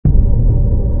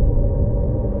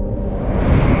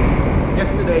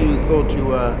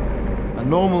were a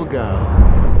normal girl.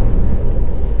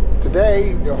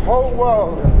 Today, your whole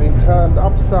world has been turned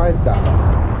upside down.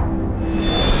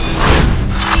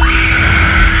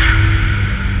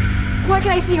 Why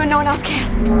can I see you and no one else can?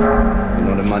 You're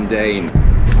not a mundane.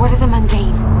 What is a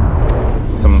mundane?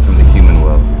 Someone from the human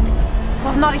world.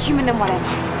 Well, if not a human, then what am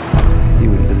I? You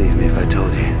wouldn't believe me if I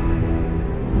told you.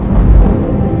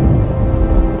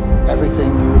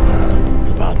 Everything you've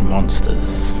heard about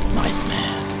monsters,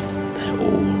 nightmares, they're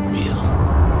all real.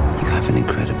 You have an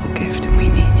incredible gift and we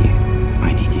need you.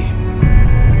 I need you.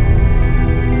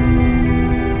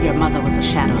 Your mother was a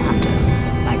shadow hunter,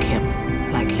 like him,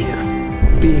 like you.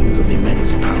 Beings of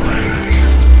immense power,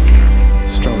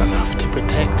 strong enough to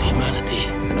protect humanity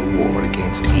in a war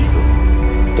against evil.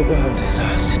 The world is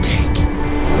ours to take.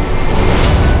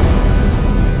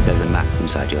 There's a map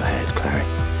inside your head, Clary.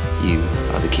 You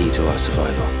are the key to our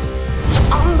survival.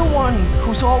 I'm the one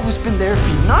who's always been there for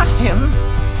you, not him.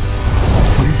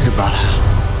 What is it about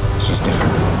her? She's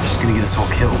different. She's gonna get us all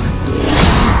killed.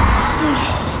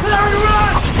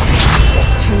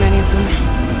 There's too many of them.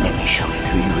 Let me show you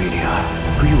who you really are.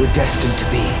 Who you were destined to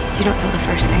be. You don't know the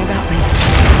first thing about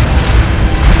me.